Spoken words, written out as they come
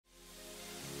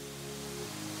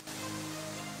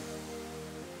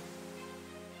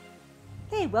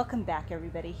Hey, welcome back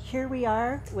everybody. Here we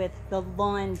are with the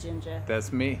Lawn Ginja.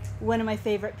 That's me. One of my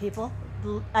favorite people.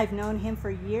 I've known him for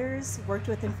years, worked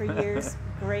with him for years.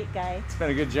 Great guy. It's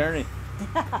been a good journey.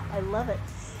 I love it.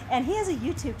 And he has a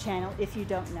YouTube channel, if you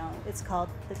don't know. It's called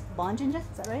the Lawn Ginja,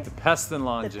 is that right? The Pest and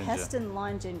Lawn Ginja. The Pest and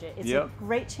Lawn Ginja. It's a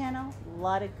great channel, a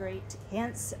lot of great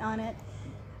hints on it.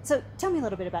 So tell me a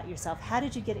little bit about yourself. How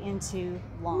did you get into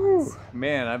lawns?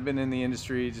 Man, I've been in the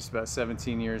industry just about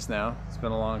 17 years now. It's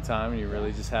been a long time, and you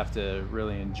really just have to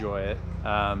really enjoy it.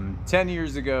 10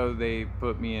 years ago, they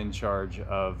put me in charge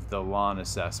of the lawn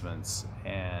assessments,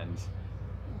 and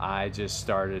I just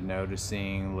started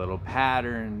noticing little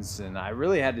patterns, and I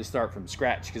really had to start from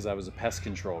scratch because I was a pest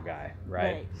control guy,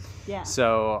 right? Yeah.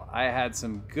 So I had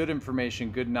some good information,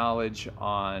 good knowledge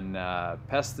on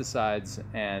pesticides,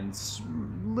 and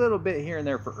a little bit here and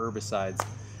there for herbicides.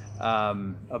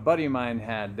 A buddy of mine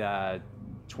had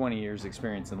 20 years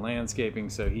experience in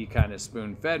landscaping, so he kind of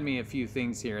spoon-fed me a few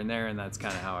things here and there, and that's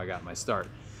kind of how I got my start.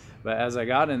 But as I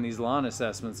got in these lawn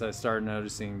assessments, I started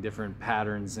noticing different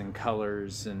patterns and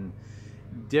colors and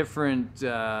different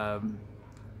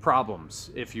problems,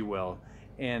 if you will.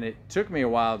 And it took me a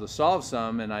while to solve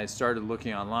some, and I started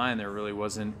looking online. There really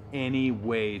wasn't any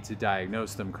way to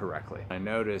diagnose them correctly. I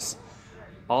noticed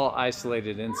all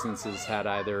isolated instances had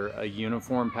either a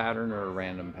uniform pattern or a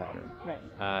random pattern. Right.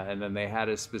 And then they had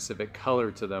a specific color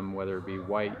to them, whether it be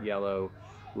white, yellow,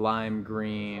 lime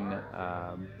green,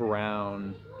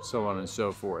 brown, so on and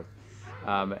so forth.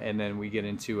 And then we get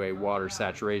into a water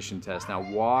saturation test. Now,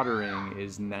 watering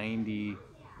is 99%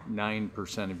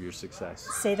 of your success.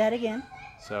 Say that again.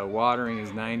 So watering is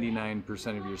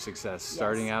 99% of your success. Yes.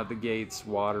 Starting out the gates,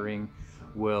 watering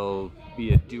will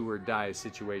be a do or die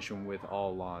situation with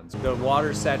all lawns. The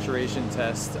water saturation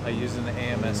test, I use an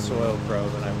AMS soil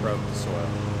probe, and I probe the soil.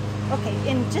 Okay,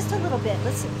 in just a little bit,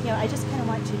 I just kind of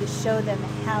want you to show them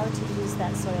how to use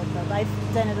that soil probe.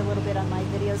 I've done it a little bit on my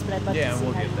videos, but I'd love to see how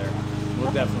we'll get there.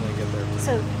 We'll definitely get there.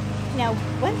 So now,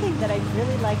 one thing that I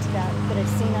really liked about that I've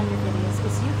seen on your videos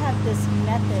is you have this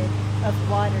method of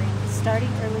watering starting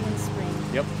early in spring.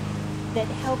 Yep. That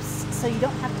helps so you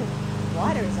don't have to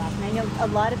water as often. I know a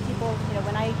lot of people,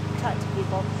 when I talk to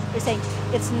people, they're saying,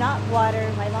 it's not water,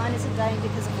 my lawn isn't dying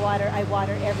because of water, I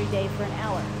water every day for an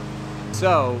hour.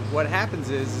 So what happens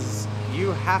is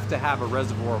you have to have a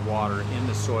reservoir of water in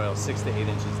the soil 6 to 8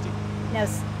 inches deep. Now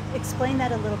explain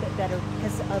that a little bit better,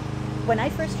 because when I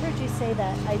first heard you say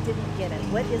that, I didn't get it.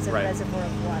 What is a reservoir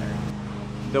of water?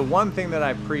 The one thing that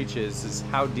I preach is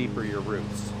how deep are your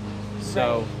roots.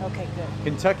 So okay, good.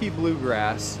 Kentucky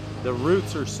bluegrass, the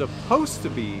roots are supposed to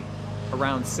be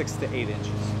around 6 to 8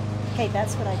 inches. Okay,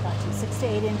 that's what I thought too. 6 to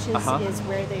 8 inches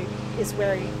is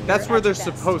where that's where they're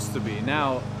supposed to be.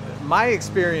 Now, my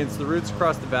experience, the roots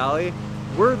across the valley,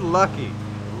 we're lucky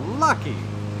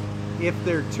if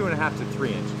they're 2.5 to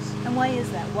 3 inches. And why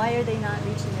is that? Why are they not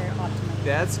reaching their optimum?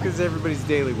 That's because everybody's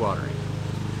daily watering.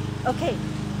 Okay,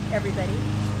 everybody,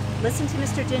 listen to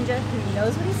Mr. Ginja, who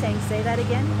knows what he's saying. Say that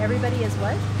again. Everybody is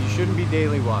what? You shouldn't be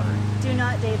daily watering. Do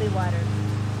not daily water.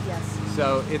 Yes.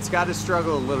 So it's got to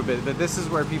struggle a little bit, but this is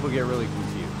where people get really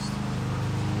confused.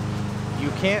 You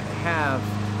can't have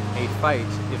a fight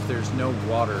if there's no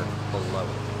water below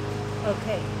it.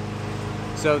 Okay.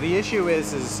 So the issue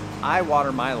is I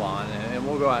water my lawn, and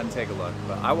we'll go out and take a look,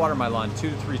 but I water my lawn 2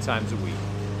 to 3 times a week.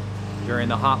 During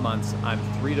the hot months, I'm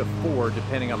 3 to 4,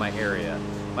 depending on my area.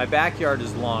 My backyard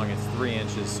is long, it's 3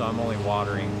 inches, so I'm only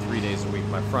watering 3 days a week.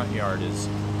 My front yard is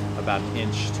about 1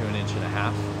 inch to 1.5 inches,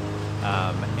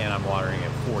 and I'm watering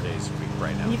it 4 days a week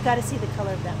right now. And you've got to see the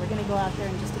color of that. We're going to go out there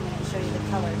in just a minute and show you the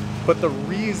color. But the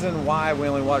reason why we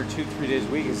only water 2 to 3 days a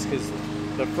week is because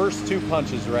the first 2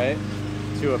 punches, right,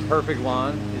 to a perfect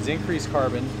lawn is increase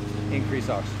carbon, increase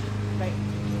oxygen. Right.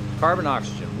 Carbon,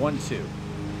 oxygen, 1, 2.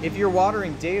 If you're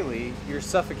watering daily, you're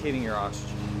suffocating your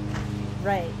oxygen.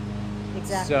 Right.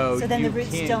 Exactly. So then you the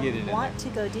roots can't don't get it in want to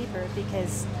go deeper,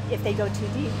 because if they go too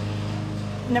deep,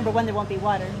 number one, there won't be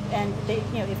water, and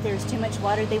if there's too much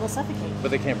water, they will suffocate.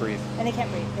 But they can't breathe. And they can't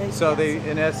breathe. So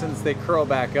in essence, they curl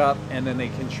back up, and then they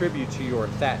contribute to your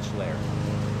thatch layer.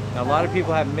 Now, a lot of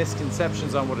people have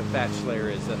misconceptions on what a thatch layer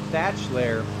is. A thatch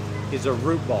layer is a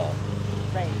root ball.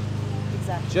 Right.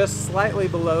 Exactly. Just slightly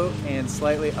below and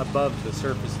slightly above the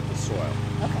surface of the soil.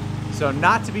 Okay. So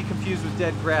not to be confused with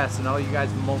dead grass, and all you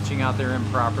guys mulching out there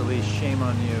improperly, shame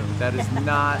on you. That is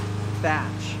not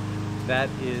thatch. That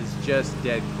is just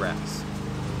dead grass.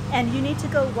 And you need to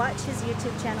go watch his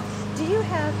YouTube channel. Do you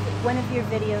have one of your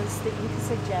videos that you can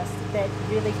suggest that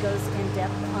really goes in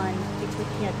depth on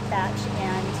between thatch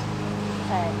and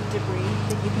debris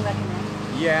that you can recommend?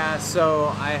 Yeah,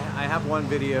 so I have one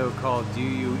video called "Do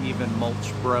You Even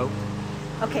Mulch, Bro?"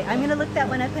 Okay, I'm going to look that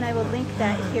one up and I will link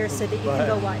that here so that you can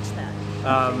go watch that.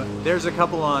 There's a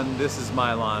couple on This Is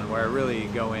My Lawn where I really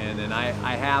go in, and I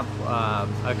have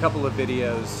a couple of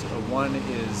videos. One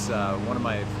is one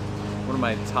of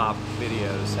my top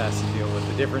videos has to deal with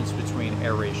the difference between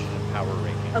aeration and power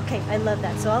raking. Okay, I love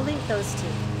that. So I'll link those two.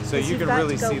 So you can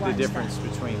really see the difference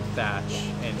between thatch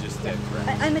and just dead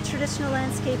grass. I'm a traditional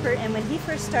landscaper, and when he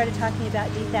first started talking about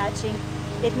dethatching,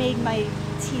 it made my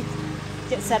teeth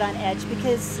get set on edge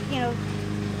because, you know,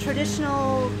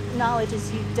 traditional knowledge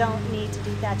is you don't need to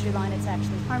dethatch your lawn. It's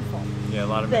actually harmful. Yeah, a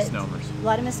lot of misnomers. A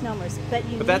lot of misnomers.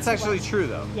 But that's actually true,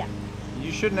 though. Yeah.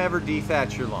 You should never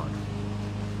dethatch your lawn.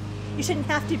 You shouldn't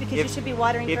have to because you should be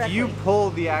watering correctly. If you pull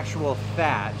the actual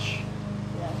thatch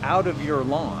out of your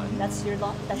lawn, that's your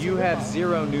lawn. You have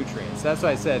zero nutrients. That's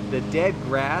why I said the dead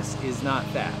grass is not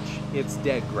thatch. It's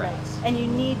dead grass. Right. And you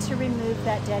need to remove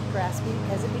that dead grass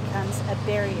because it becomes a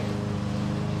barrier.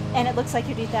 And it looks like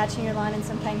you're dethatching your lawn, and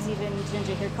sometimes even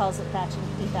Ginger here calls it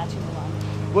dethatching the lawn.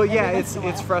 Well, yeah,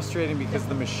 it's frustrating because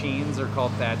the machines are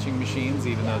called thatching machines,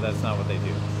 even though that's not what they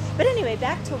do. But anyway,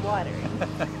 back to watering.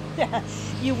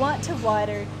 You want to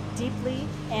water deeply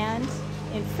and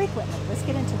infrequently. Let's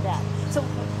get into that. So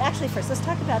actually first, let's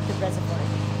talk about the reservoir.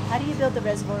 How do you build the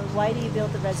reservoir? Why do you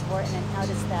build the reservoir? And then how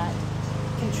does that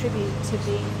contribute to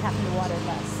having to water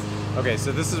less? Okay,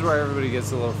 so this is where everybody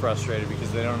gets a little frustrated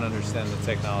because they don't understand the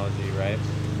technology, right?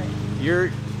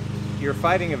 Right. You're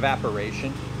fighting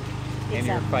evaporation and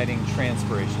you're fighting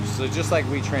transpiration. So just like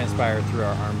we transpire through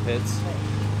our armpits,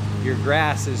 your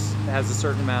grass has a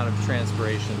certain amount of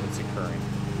transpiration that's occurring.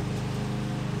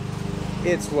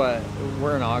 It's what,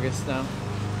 we're in August now?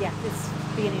 Yeah, it's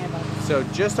beginning of August. So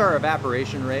just our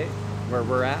evaporation rate, where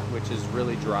we're at, which is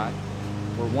really dry,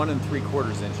 we're 1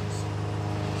 3/4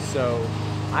 inches. So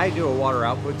I do a water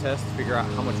output test to figure out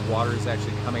how much water is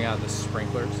actually coming out of the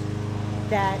sprinklers.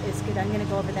 That is good. I'm going to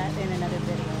go over that in another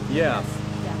video. Yeah. Yes.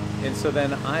 Yeah. And so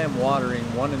then I am watering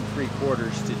 1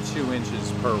 3/4 to 2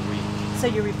 inches per week. So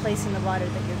you're replacing the water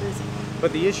that you're losing.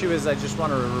 But the issue is I just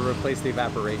want to replace the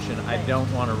evaporation. Right. I don't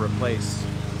want to replace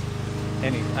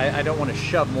I don't want to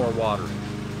shove more water in.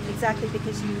 Exactly,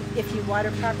 because if you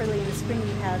water properly in the spring,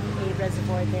 you have a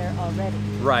reservoir there already.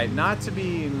 Right, not to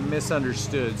be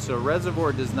misunderstood. So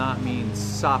reservoir does not mean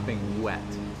sopping wet.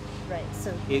 Right,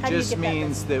 so it just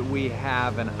means that we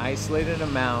have an isolated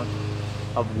amount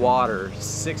of water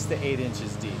 6 to 8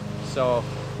 inches deep. So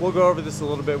we'll go over this a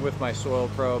little bit with my soil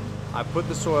probe. I put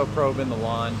the soil probe in the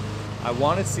lawn. I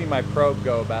want to see my probe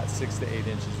go about 6 to 8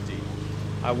 inches deep.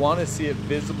 I want to see it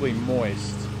visibly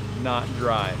moist, not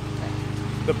dry.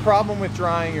 The problem with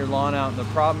drying your lawn out, and the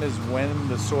problem is when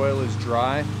the soil is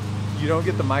dry, you don't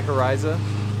get the mycorrhiza,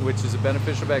 which is a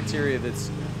beneficial bacteria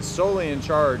that's solely in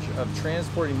charge of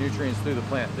transporting nutrients through the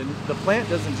plant. The plant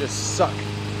doesn't just suck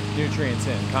nutrients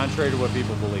in, contrary to what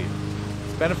people believe.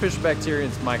 It's beneficial bacteria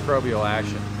and it's microbial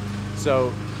action.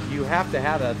 So you have to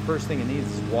have that. The first thing it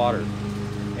needs is water.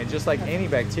 And just like any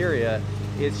bacteria,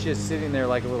 it's just sitting there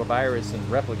like a little virus and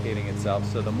replicating itself.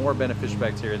 So the more beneficial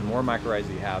bacteria, the more mycorrhiza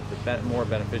you have, the more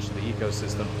beneficial the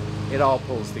ecosystem. It all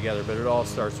pulls together, but it all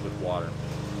starts with water.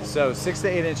 So 6 to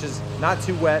 8 inches, not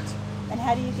too wet. And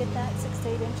how do you get that 6 to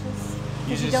 8 inches?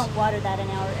 Because you don't water that an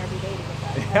hour every day to get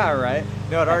that. Yeah, right.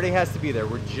 No, it already has to be there.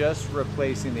 We're just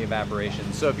replacing the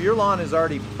evaporation. So if your lawn is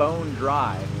already bone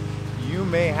dry, you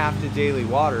may have to daily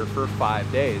water for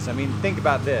 5 days. I mean, think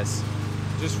about this.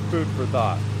 Just food for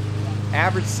thought.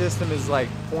 Average system is like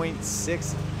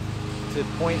 0.6 to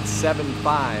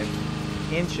 0.75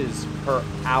 inches per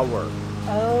hour.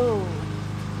 Oh,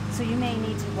 so you may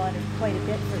need to water quite a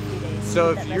bit for a few days.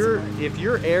 So if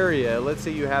your area, let's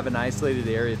say you have an isolated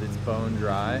area that's bone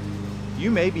dry, you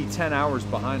may be 10 hours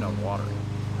behind on watering.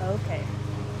 Okay.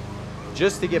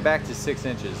 Just to get back to 6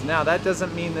 inches. Now that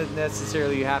doesn't mean that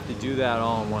necessarily you have to do that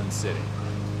all in one sitting.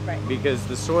 Right. Because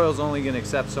the soil's only going to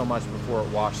accept so much before it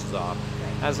washes off.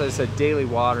 As I said, daily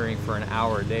watering for an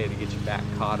hour a day to get you back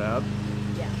caught up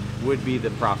would be the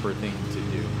proper thing to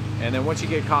do. And then once you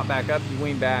get caught back up, you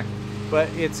wean back. But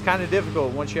it's kind of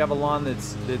difficult once you have a lawn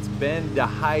that's been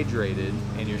dehydrated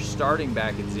and you're starting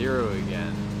back at zero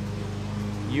again.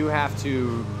 You have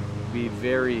to be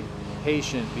very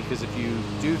patient because if you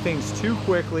do things too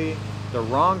quickly, the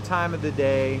wrong time of the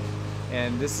day,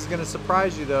 and this is going to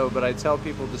surprise you though, but I tell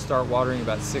people to start watering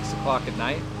about 6 o'clock at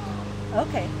night.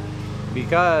 Okay.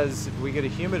 Because if we get a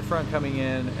humid front coming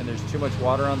in and there's too much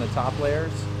water on the top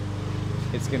layers,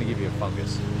 it's going to give you a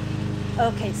fungus.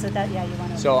 Okay, so that, you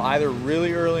want to... So either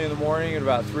really early in the morning at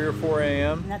about 3 or 4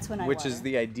 a.m., that's when which is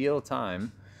the ideal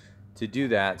time to do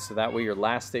that, so that way your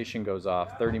last station goes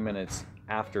off 30 minutes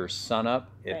after sunup.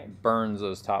 It Right. burns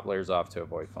those top layers off to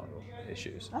avoid fungal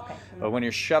issues. Okay. But when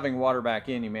you're shoving water back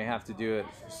in, you may have to do it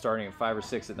starting at 5 or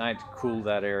 6 at night to cool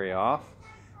that area off,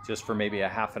 just for maybe a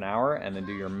half an hour, and then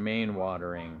do your main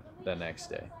watering the next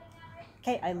day.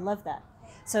 Okay, I love that.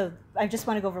 So I just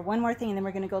want to go over one more thing, and then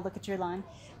we're going to go look at your lawn.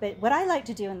 But what I like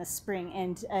to do in the spring,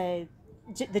 and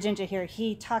the Ginja here,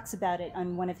 he talks about it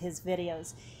on one of his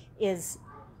videos, is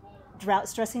drought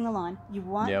stressing the lawn. You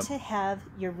want Yep. to have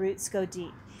your roots go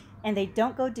deep, and they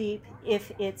don't go deep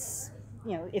if it's,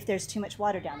 you know, if there's too much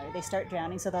water down there. They start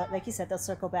drowning, so like you said, they'll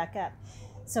circle back up.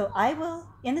 So I will,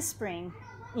 in the spring,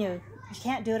 you know, you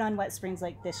can't do it on wet springs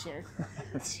like this year.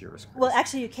 That's yours. Well,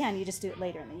 actually you can, you just do it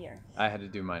later in the year. I had to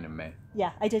do mine in May.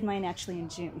 Yeah, I did mine actually in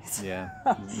June. Yeah,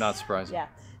 not surprising. Yeah,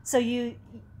 so you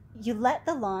let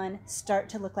the lawn start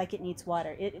to look like it needs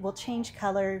water. It will change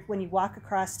color. When you walk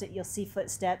across it, you'll see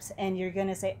footsteps, and you're going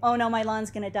to say, oh no, my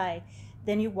lawn's going to die.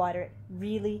 Then you water it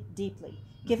really deeply.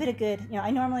 Give it a good, you know,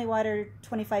 I normally water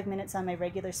 25 minutes on my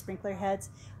regular sprinkler heads.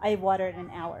 I water it an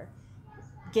hour.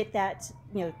 Get that,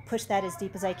 you know, push that as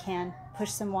deep as I can,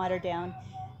 push some water down,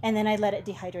 and then I let it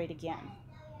dehydrate again.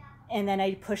 And then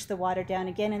I push the water down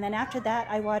again, and then after that,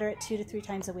 I water it 2 to 3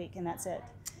 times a week, and that's it.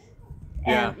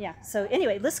 And, yeah. So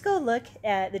anyway, let's go look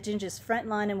at the Ginja's front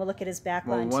lawn, and we'll look at his back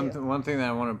lawn too. One thing that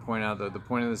I want to point out, though, the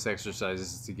point of this exercise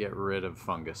is to get rid of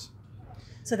fungus.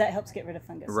 So that helps get rid of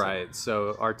fungus. Right. Too.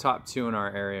 So our top two in our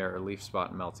area are leaf spot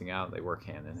and melting out. They work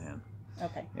hand in hand.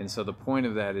 Okay. And so the point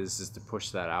of that is to push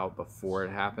that out before it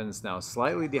happens. Now,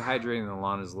 slightly dehydrating the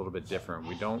lawn is a little bit different.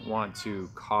 We don't want to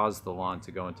cause the lawn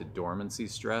to go into dormancy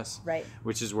stress, Right.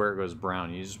 which is where it goes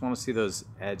brown. You just want to see those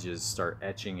edges start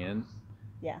etching in.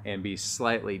 Yeah. And be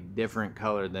slightly different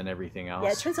color than everything else.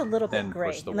 Yeah, it turns a little bit then gray.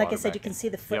 push the And like I water said, back you can in. see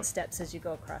the footsteps as you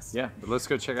go across. Yeah, but let's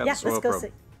go check out Yeah, the soil let's go probe.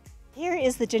 see. Here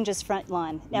is the Ginja's front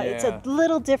lawn. Now, it's Yeah. a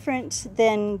little different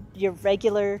than your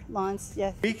regular lawns. Yeah.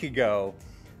 A week ago,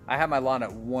 I had my lawn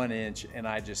at 1 inch and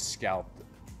I just scalped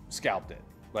it,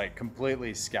 like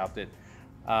completely scalped it.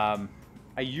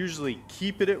 I usually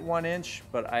keep it at 1 inch,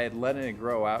 but I had let it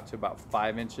grow out to about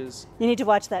 5 inches. You need to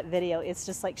watch that video. It's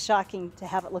just like shocking to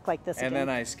have it look like this And again.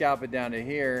 then I scalp it down to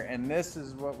here, and this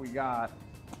is what we got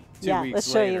 2 yeah, weeks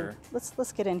let's show later. you.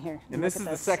 Let's get in here. And look this at is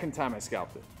the second time I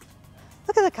scalped it.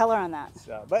 Look at the color on that.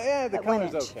 So, but yeah, the At 1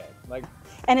 color's inch. okay. Like,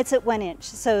 And it's at 1 inch.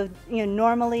 So, you know,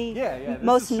 normally, this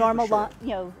most is super normal lawn, short. you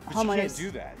know, but homeowners. you can't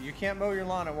do that. You can't mow your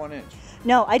lawn at 1 inch.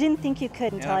 No, I didn't think you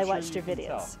could until I'm I sure watched you your can videos.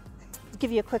 tell.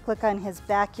 Give you a quick look on his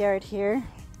backyard here.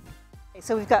 Okay,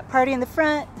 so we've got party in the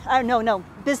front. No,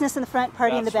 business in the front,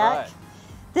 party in the That's back.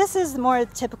 right. This is more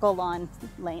typical lawn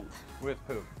length. With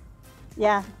poop.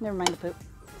 Yeah, never mind the poop.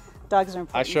 Dogs are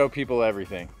important. I show people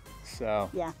everything. So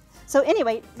Yeah. So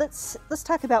anyway, let's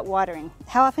talk about watering.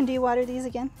 How often do you water these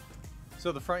again?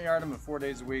 the front yard I'm at 4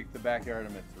 days a week, the backyard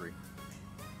I'm at 3.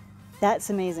 That's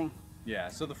amazing. Yeah,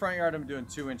 so the front yard I'm doing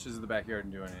 2 inches, the backyard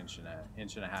I'm doing an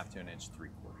inch and a half to an inch 3/4.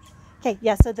 Okay,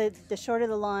 yeah, so the shorter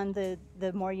the lawn,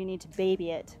 the more you need to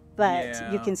baby it, but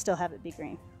Yeah. you can still have it be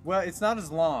green. Well, it's not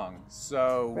as long,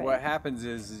 so Right. what happens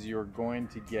is you're going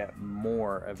to get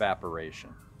more evaporation.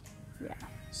 Yeah.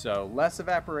 So less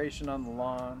evaporation on the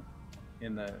lawn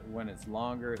when it's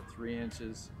longer at 3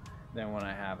 inches than when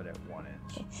I have it at 1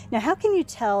 inch. Now, how can you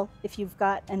tell if you've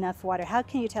got enough water? How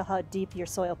can you tell how deep your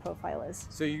soil profile is?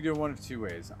 So you can do one of two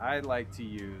ways. I like to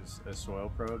use a soil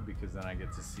probe because then I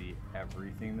get to see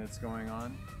everything that's going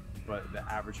on. But the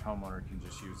average homeowner can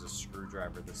just use a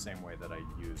screwdriver the same way that I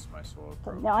use my soil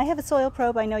probe. Now, I have a soil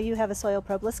probe. I know you have a soil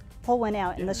probe. Let's pull one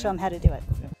out and let's Yeah. show them how to do it.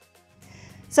 Yeah.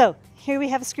 So here we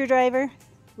have a screwdriver.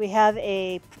 We have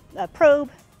a probe.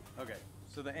 Okay,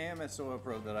 so the AMS soil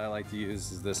probe that I like to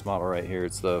use is this model right here.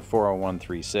 It's the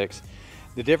 40136.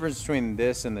 The difference between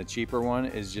this and the cheaper one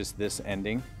is just this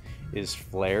ending is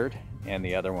flared and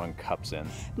the other one cups in.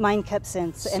 Mine cups in,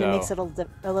 and it So makes it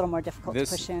a little more difficult to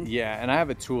push in. Yeah, and I have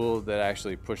a tool that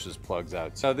actually pushes plugs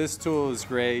out. So this tool is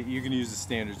great. You can use a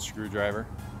standard screwdriver,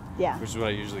 Yeah. which is what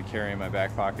I usually carry in my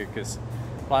back pocket because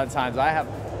a lot of times I have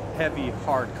heavy,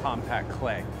 hard, compact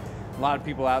clay. A lot of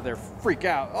people out there freak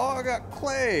out, oh, I got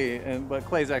clay, but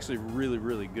clay is actually really,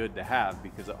 really good to have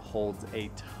because it holds a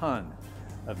ton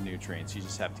of nutrients. You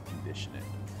just have to condition it.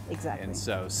 Exactly. And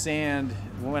so sand,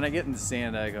 when I get into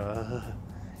sand, I go, ugh,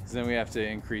 because then we have to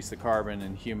increase the carbon,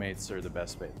 and humates are the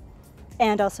best bait.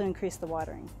 And also increase the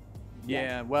watering.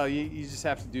 Yeah, well, you just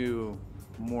have to do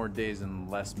more days and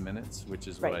less minutes, which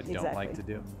is what Right, I don't like to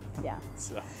exactly. do. Yeah.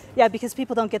 So, Yeah, because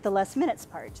people don't get the less minutes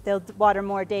part. They'll water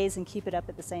more days and keep it up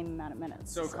at the same amount of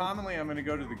minutes. so commonly I'm going to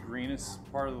go to the greenest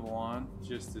part of the lawn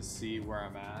just to see where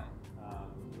I'm at,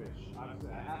 which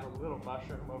I have a little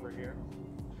mushroom over here.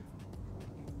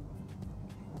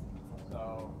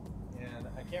 So, and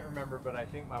I can't remember, but I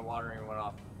think my watering went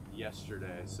off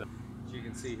yesterday. So as you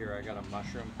can see here, I got a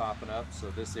mushroom popping up. So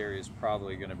this area is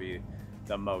probably going to be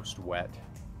the most wet.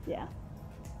 Yeah.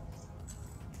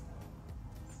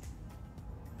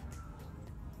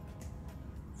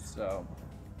 So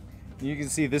you can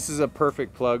see this is a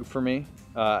perfect plug for me.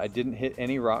 I didn't hit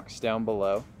any rocks down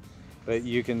below, but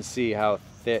you can see how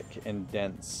thick and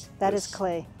dense. That is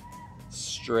clay.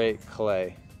 Straight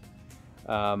clay.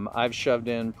 I've shoved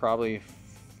in probably,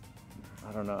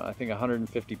 I don't know, I think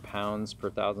 150 pounds per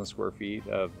 1,000 square feet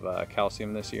of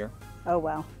calcium this year. Oh,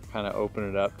 wow. Kind of open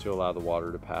it up to allow the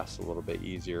water to pass a little bit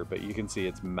easier, but you can see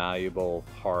it's malleable,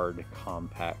 hard,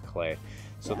 compact clay.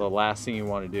 So the last thing you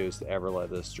want to do is to ever let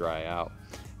this dry out.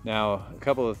 Now, a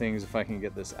couple of things, if I can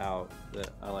get this out,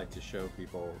 that I like to show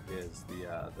people is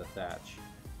the thatch.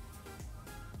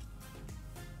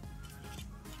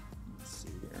 Let's see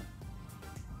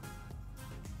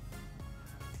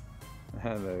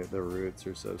here. The roots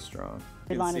are so strong.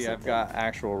 You can see I've got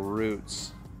actual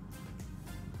roots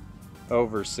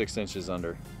over 6 inches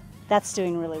under. That's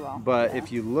doing really well. But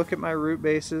if you look at my root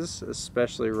bases,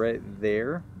 especially right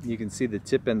there, you can see the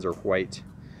tip ends are white.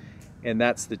 And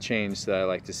that's the change that I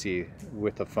like to see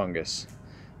with the fungus.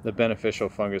 The beneficial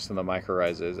fungus in the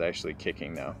mycorrhiza is actually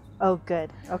kicking now. Oh,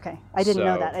 good. Okay. I didn't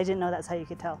know that. I didn't know that's how you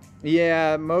could tell.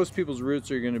 Yeah, most people's roots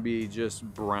are going to be just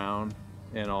brown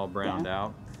and all browned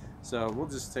out. So we'll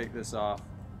just take this off.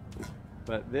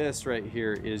 But this right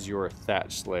here is your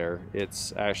thatch layer.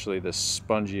 It's actually the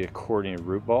spongy accordion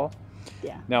root ball.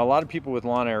 Yeah. Now, a lot of people with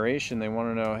lawn aeration, they want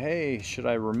to know, hey, should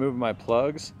I remove my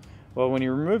plugs? Well, when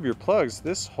you remove your plugs,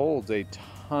 this holds a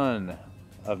ton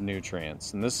of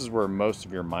nutrients. And this is where most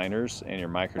of your minors and your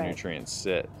micronutrients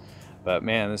sit. But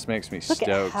man, this makes me stoked. Look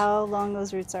at how long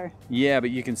those roots are. Yeah, but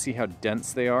you can see how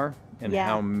dense they are and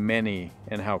how many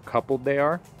and how coupled they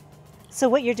are. So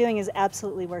what you're doing is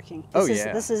absolutely working.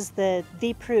 This is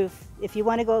the proof. If you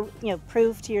want to go,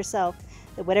 prove to yourself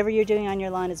that whatever you're doing on your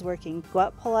lawn is working, go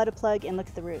out, pull out a plug, and look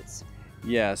at the roots.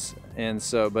 Yes, and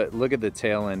so, but look at the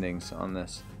tail endings on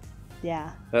this.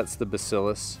 Yeah. That's the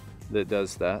bacillus that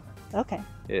does that. Okay.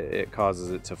 It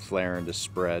causes it to flare and to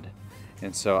spread.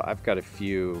 And so I've got a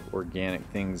few organic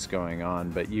things going on,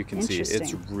 but you can see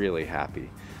it's really happy.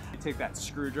 You take that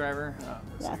screwdriver,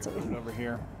 let's see, over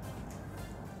here.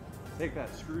 Take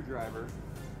that screwdriver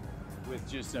with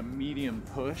just a medium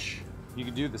push. You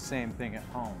can do the same thing at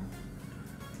home.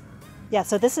 Yeah,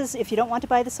 so this is, if you don't want to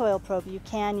buy the soil probe, you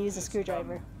can use a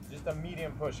screwdriver. Just a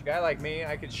medium push. A guy like me,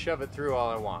 I could shove it through all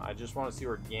I want. I just want to see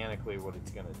organically what it's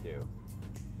going to do.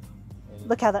 And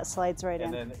look how that slides right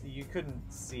in. And then you couldn't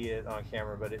see it on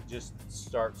camera, but it just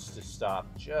starts to stop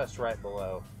just right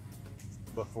below.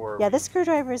 Before this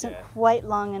screwdriver isn't quite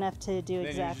long enough to do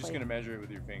exactly. Then you're just going to measure it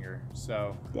with your finger.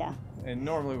 So yeah. And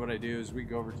normally what I do is we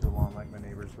go over to a lawn like my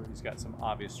neighbor's where he's got some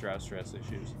obvious drought stress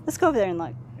issues. Let's go over there and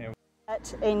look.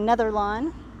 At another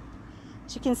lawn.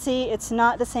 As you can see, it's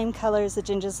not the same color as the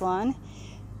Ginja's lawn.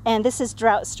 And this is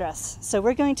drought stress. So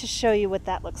we're going to show you what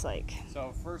that looks like.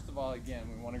 So first of all, again,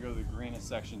 we want to go to the greenest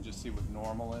section, just see what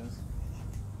normal is.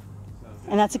 So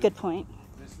and that's a good point.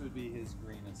 This would be his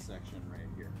greenest section right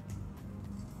here.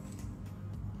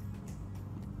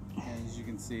 And as you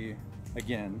can see,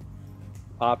 again,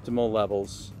 optimal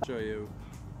levels. I'll show you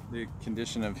the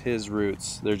condition of his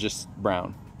roots. They're just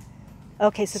brown.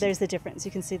 Okay, so there's the difference.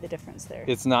 You can see the difference there.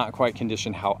 It's not quite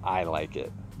conditioned how I like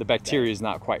it. The bacteria is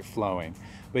not quite flowing,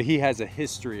 but he has a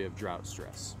history of drought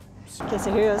stress. Okay,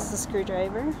 so here goes the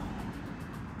screwdriver.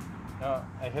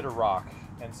 I hit a rock,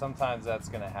 and sometimes that's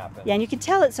going to happen. Yeah, and you can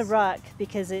tell it's a rock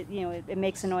because it, it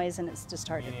makes a noise and it's just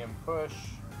hard. Medium push,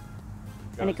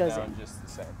 and it goes down in. Just the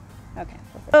same. Okay.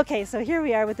 Okay, so here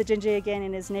we are with the Ginja again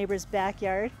in his neighbor's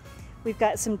backyard. We've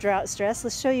got some drought stress.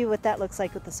 Let's show you what that looks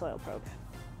like with the soil probe.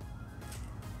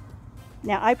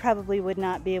 Now, I probably would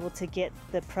not be able to get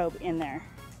the probe in there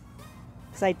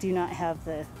because I do not have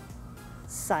the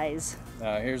size.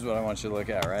 Here's what I want you to look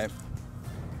at, right?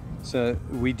 So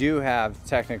we do have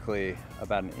technically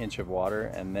about 1 inch of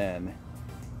water, and then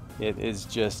it is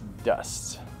just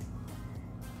dust.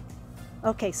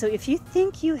 Okay, so if you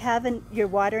think you're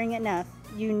watering enough,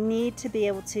 you need to be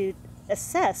able to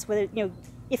assess whether,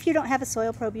 if you don't have a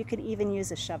soil probe, you could even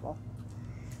use a shovel.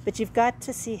 But you've got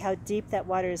to see how deep that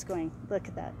water is going. Look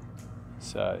at that.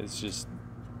 So it's just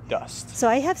dust. So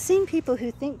I have seen people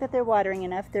who think that they're watering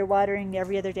enough. They're watering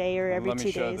every other day or every 2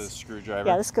 days. Let me show the screwdriver.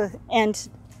 Yeah, let's go. And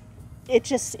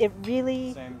it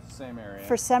really, same area.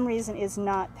 for some reason, is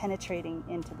not penetrating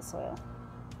into the soil.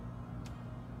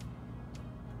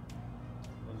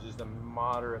 a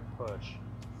moderate push.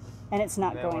 And it's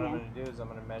not And then going what in. I'm going to do is I'm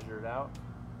going to measure it out.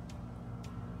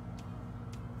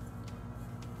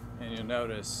 And you'll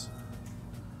notice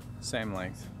same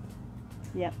length.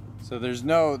 Yep. So there's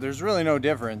really no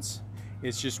difference.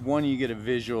 It's just one you get a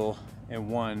visual and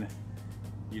one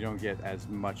you don't get as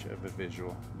much of a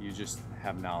visual. You just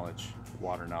have knowledge,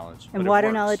 water knowledge. And But it water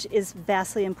works. knowledge is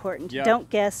vastly important. Yep. Don't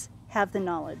guess, have the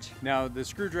knowledge. Now the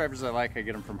screwdrivers I get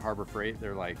them from Harbor Freight.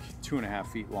 They're like 2.5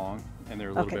 feet long and they're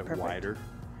a little Okay, bit perfect. wider.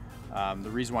 The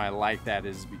reason why I like that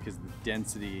is because the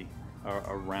density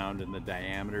around and the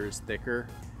diameter is thicker.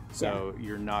 So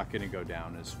you're not going to go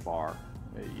down as far,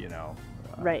 you know,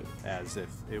 Right. as if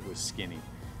it was skinny.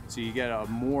 So you get a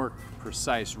more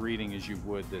precise reading as you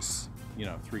would this, you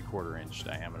know, 3/4 inch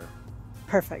diameter.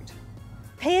 Perfect.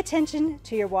 Pay attention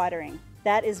to your watering.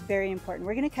 That is very important.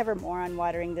 We're going to cover more on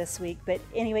watering this week, but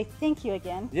anyway, thank you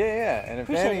again. Yeah. And if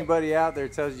Appreciate it. anybody out there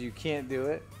tells you can't do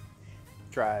it,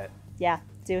 try it. Yeah,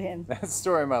 do him. That's the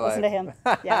story of my life. Listen to him.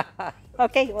 Yeah.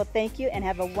 Okay, well, thank you and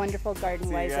have a wonderful Garden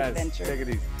See you Wise guys. adventure. Take it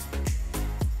easy.